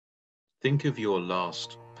Think of your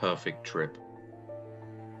last perfect trip,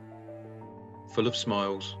 full of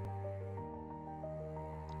smiles,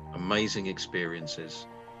 amazing experiences,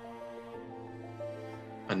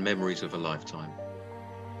 and memories of a lifetime.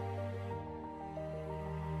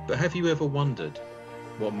 But have you ever wondered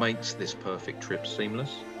what makes this perfect trip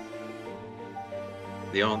seamless?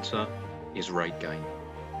 The answer is RateGain.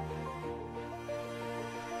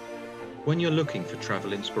 When you're looking for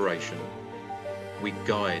travel inspiration, we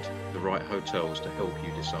guide the right hotels to help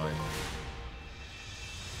you decide.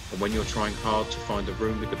 And when you're trying hard to find a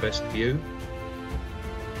room with the best view,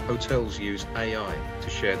 hotels use AI to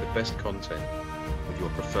share the best content with your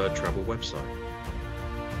preferred travel website.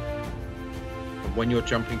 And when you're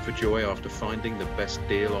jumping for joy after finding the best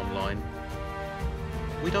deal online,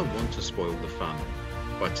 we don't want to spoil the fun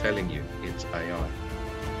by telling you it's AI.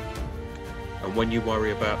 And when you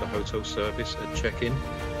worry about the hotel service at check-in,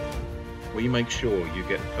 we make sure you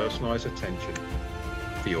get personalized attention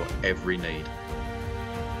for your every need,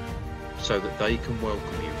 so that they can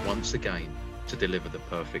welcome you once again to deliver the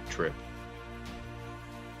perfect trip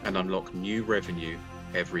and unlock new revenue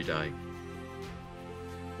every day.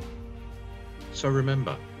 So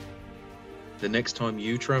remember, the next time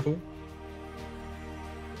you travel,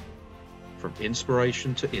 from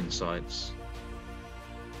inspiration to insights,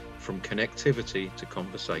 from connectivity to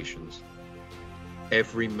conversations,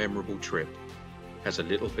 every memorable trip has a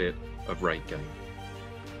little bit of RateGain.